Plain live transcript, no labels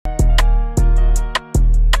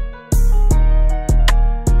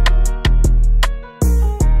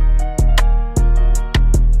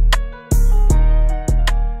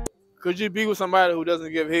Could you be with somebody who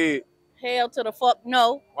doesn't give head? Hell to the fuck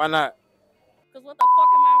no. Why not? Cause what the fuck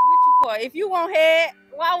am I with you for? If you want head,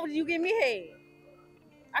 why would you give me head?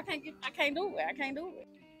 I can't do it. I can't do it.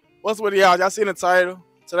 What's with y'all? Y'all seen the title?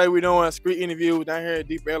 Today we doing a street interview down here at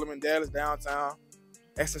Deep Element, Dallas, downtown.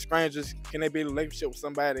 Asking strangers, can they be in a relationship with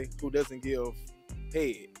somebody who doesn't give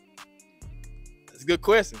head? That's a good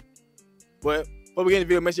question. But before we get in the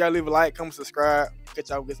video, make sure y'all leave a like, comment, subscribe. Catch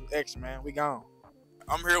y'all get some extra, man. We gone.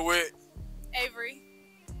 I'm here with Avery.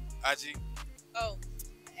 IG. Oh,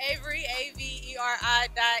 Avery, AVERI.E_.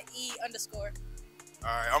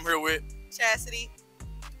 Alright, I'm here with Chastity.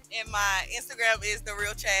 And my Instagram is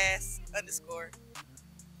TheRealChas_.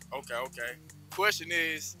 Okay. Question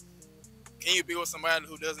is, can you be with somebody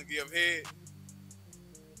who doesn't give head?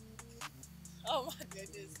 Oh my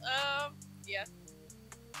goodness. Yeah.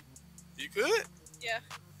 You could? Yeah.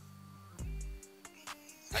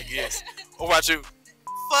 I guess. What about you?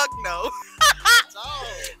 Fuck no.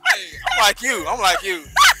 Hey, I'm like you.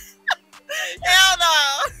 Hell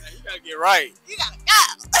no. You gotta get right. You gotta go.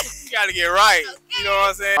 You gotta get right. Okay. You know what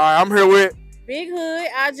I'm saying? Alright, I'm here with. Big Hood,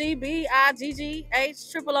 IGBIGGH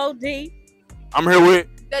I'm here with.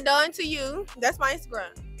 The done to you. That's my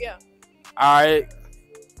Instagram. Yeah. Alright.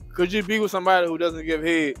 Could you be with somebody who doesn't give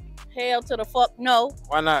head? Hell to the fuck no.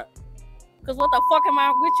 Why not? Cause what the fuck am I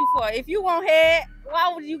with you for? If you want head,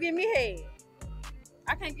 why would you give me head?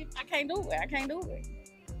 I can't do it. I can't do it.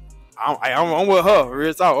 I'm with her.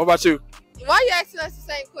 Real talk. What about you? Why you asking us the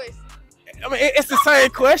same question? I mean, it's the same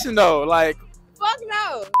question though. Like, Fuck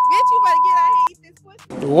no. Bitch, you better get out here and eat this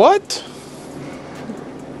pussy. What?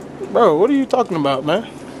 Bro, what are you talking about, man?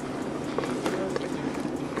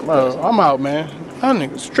 Bro, I'm out, man. That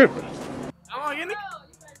nigga's tripping.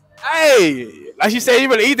 hey, like she said, you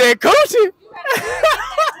better eat that coochie.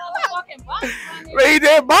 Eat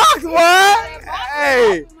that box, boy.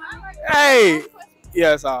 Hey.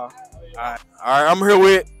 Yeah, it's all. All right, I'm here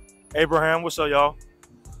with Abraham, what's up, y'all? All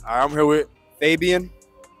right, I'm here with Fabian.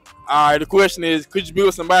 All right, the question is, could you be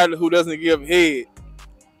with somebody who doesn't give head?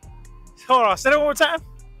 Hold on, say that one more time.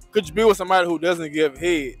 Could you be with somebody who doesn't give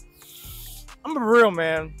head? I'm a real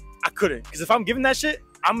man. I couldn't, because if I'm giving that shit,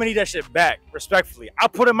 I'm gonna need that shit back, respectfully. I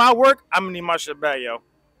put in my work, I'm gonna need my shit back, yo.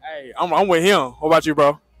 Hey, I'm with him. What about you,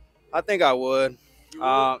 bro? I think I would.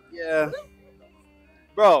 Yeah.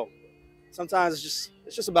 Bro, sometimes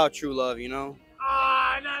it's just about true love, you know?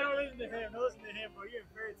 No, don't listen to him. Don't listen to him, bro. You're a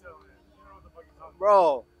fairy tale, man. You don't know what the fuck you're talking about.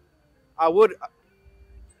 Bro, I would.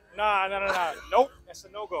 Nah. Nope. That's a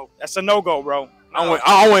no-go. That's a no-go, bro. I'm with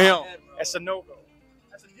him. That's a no-go.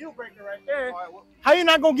 That's a deal breaker right there. How you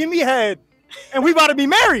not gonna give me head? And we about to be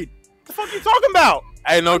married. What the fuck you talking about?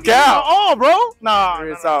 Hey, no cap. Oh, bro. Nah.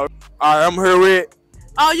 Real talk. All right, I'm here with.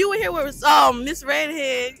 Oh, you were here with Miss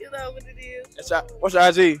Redhead. You know what it is. What's your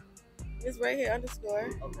IG? Miss Redhead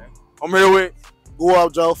 _. Okay. I'm here with. Go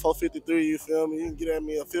Out Joe 453, you feel me? You can get at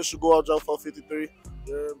me, official Go Out Joe 453.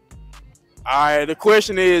 Yeah. All right, the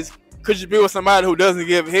question is, could you be with somebody who doesn't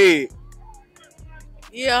give head?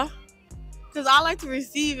 Yeah. Because I like to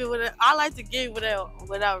receive it. I like to give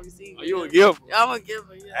without receiving. Oh, you a giver? I'm a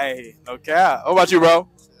giver, yeah. Hey, no cap. What about you, bro?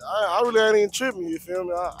 I really ain't even tripping, you feel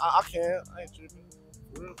me? I can't. I ain't tripping.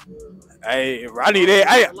 Hey, I need that.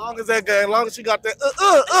 Hey, As long as that guy, as long as she got that,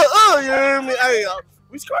 you hear me? Hey,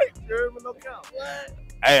 we straight, you hear me? No count. What?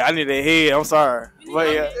 hey, I need that head. I'm sorry.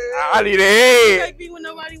 But yeah, I need that You head. can't be with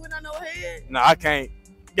nobody without no head. No, I can't.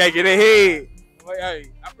 You gotta get that head. But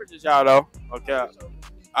hey, I appreciate y'all though. Okay. All right,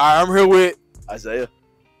 I'm here with Isaiah.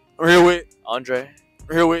 I'm here with Andre.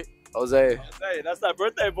 I'm here with Jose. Hey, that's that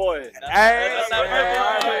birthday boy. Hey, That's that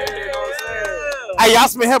birthday boy. hey, y'all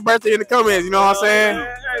submit her birthday in the comments. You know what I'm saying?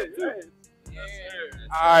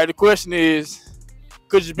 All right, the question is,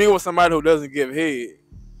 could you be with somebody who doesn't give head?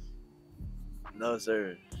 No,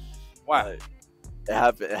 sir. Why? Like, it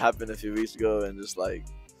happened a few weeks ago, and just like,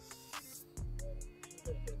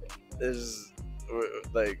 it's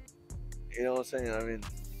like, you know what I'm saying? I mean,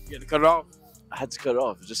 You had to cut it off. I had to cut it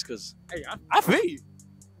off just because, Hey, I feel you.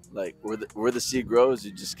 like, where the seed grows,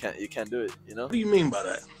 you can't do it. You know? What do you mean by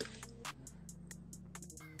that?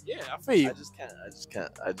 Yeah, I feel you. I just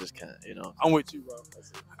can't. You know? I'm with you, bro. All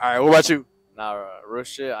right, what about you? Nah, real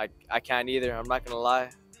shit. I can't either. I'm not gonna lie.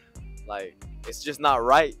 Like, it's just not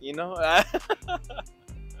right, you know. I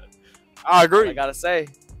agree. I gotta say,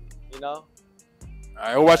 you know. All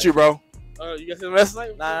right, what about you, bro? You got something else to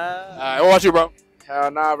say? Nah. All right, what about you, bro?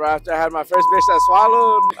 Hell nah, bro. After I had my first bitch that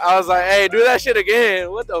swallowed, I was like, hey, do that shit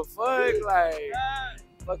again. What the fuck? Like,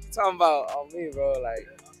 what you talking about on me, bro? Like,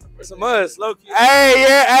 it's a must, low key. Hey,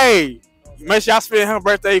 yeah, hey. Make sure y'all spend her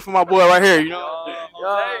birthday for my boy right here, you know?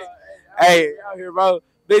 Hey, out here, bro.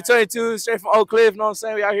 Big 22, straight from Oak Cliff, you know what I'm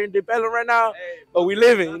saying? We out here in Deep Ellum right now, but we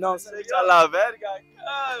living, you know what I'm saying? I love bad guy.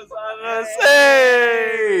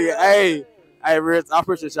 Hey, Rich, I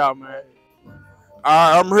appreciate y'all, man. All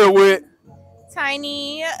right, I'm here with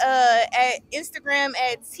Tiny at Instagram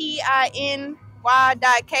at TINY.KI,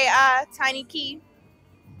 Tiny Key.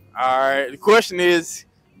 All right. The question is,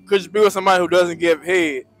 could you be with somebody who doesn't give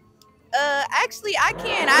head? Actually, I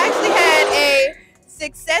can. I actually had a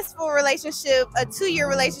successful relationship, a 2-year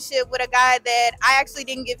relationship with a guy that I actually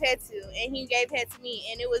didn't give head to, and he gave head to me,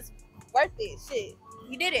 and it was worth it. Shit,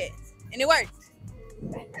 he did it, and it worked.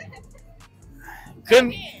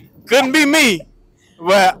 Couldn't be me,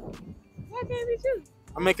 but Why can't it be you?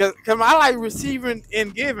 I mean, cause I like receiving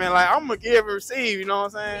and giving. Like I'm gonna give and receive. You know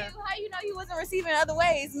what I'm saying? How you know you wasn't receiving other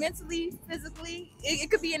ways, mentally, physically?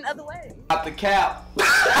 It could be in other ways. Stop the cap.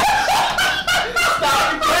 Stop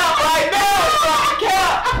the cap right now. Stop the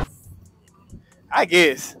cap. I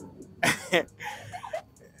guess. All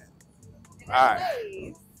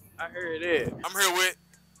right. I heard it. I'm here with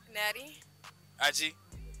Natty, IG.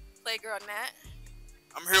 Playgirl Nat,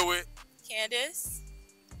 I'm here with. Candace.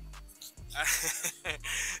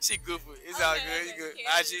 She goofy. It's all good. You good?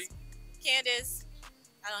 Candace. IG. Candace.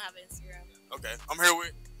 I don't have Instagram. Okay. I'm here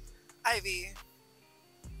with. Ivy.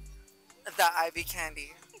 The Ivy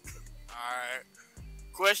Candy. All right.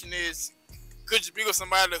 Question is, could you be with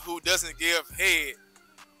somebody who doesn't give head?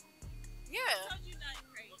 Yeah.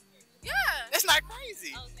 Yeah. That's not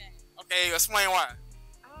crazy. Okay. Explain why.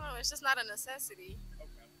 I don't know. It's just not a necessity. I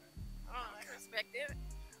don't know. I respect it.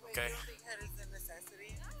 Okay. You don't think that is a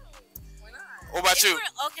necessity? Why not? What about you?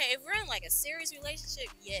 Okay, if we're in like a serious relationship,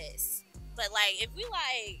 yes. But like if we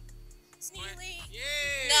like sneaky,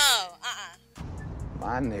 no,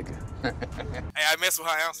 My nigga. Hey, I mess with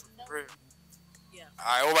her answer. For real. Yeah. All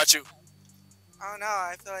right. What about you? I don't know.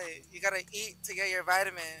 I feel like you gotta eat to get your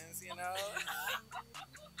vitamins, you know?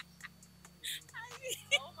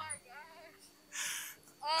 Oh my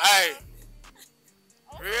Hey.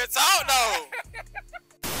 Real talk though.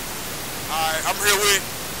 Alright, I'm here with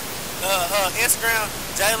Instagram,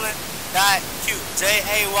 Jalen.Q.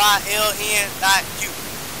 JAYLN.Q.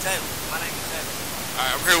 Jalen. My name is Jalen.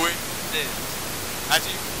 Alright, I'm here with IG.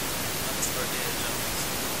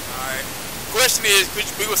 Alright. Question is, could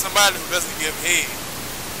you be with somebody who doesn't give head?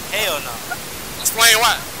 Hell no. Explain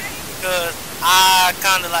why. Because I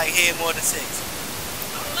kinda like head more than sex.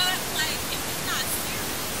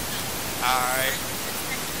 Alright.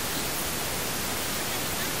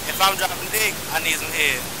 If I'm dropping dick, I need some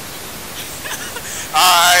head.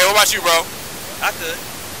 Alright, what about you, bro? I could.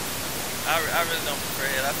 I really don't prefer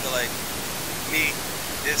it. I feel like me,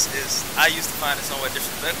 I used to find it somewhat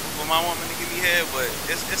disrespectful for my woman to give me head, but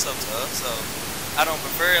it's up to her. So I don't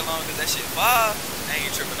prefer it as long as that shit vibe. I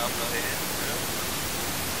ain't tripping off no head.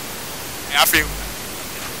 Yeah, I feel.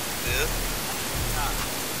 Yeah.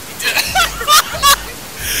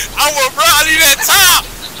 I'm with bro. I need that top.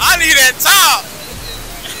 I need that top.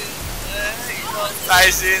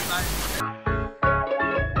 Tight shit.